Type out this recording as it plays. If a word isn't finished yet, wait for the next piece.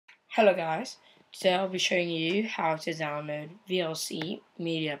Hello guys, today I'll be showing you how to download VLC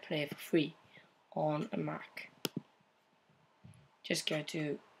Media Player for free on a Mac. Just go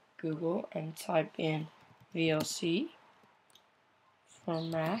to Google and type in VLC for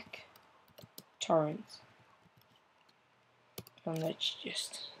Mac torrent, and let's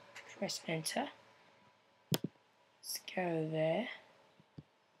just press enter. Let's go there.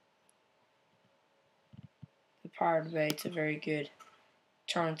 The Pirate Bay, it's a very good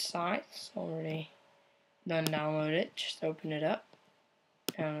torrent site. It's already done downloaded. Just open it up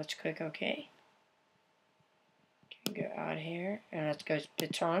and let's click OK. Go out here and let's go to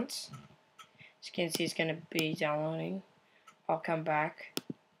torrents. As you can see, it's going to be downloading. I'll come back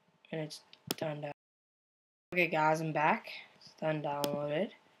and it's done. Okay guys, I'm back. It's done downloaded.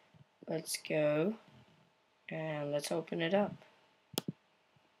 Let's go and let's open it up.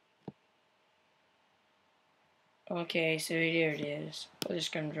 Okay, so here it is. We're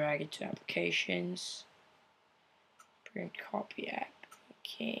just going to drag it to applications, print copy app.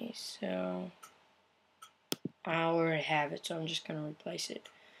 Okay, so I already have it, so I'm just going to replace it.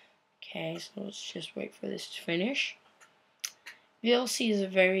 Okay, so let's just wait for this to finish. VLC is a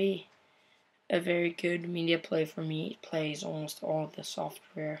very good media player for me. It plays almost all of the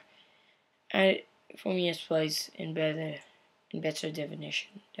software, and for me it plays in better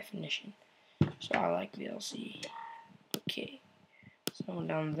definition. So I like VLC. Okay, so I'm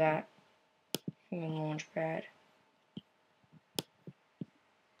done with that. I'm in Launchpad.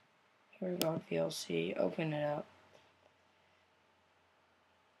 Here we go, VLC. Open it up.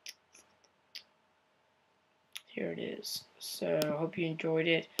 Here it is. So I hope you enjoyed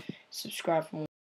it. Subscribe for more.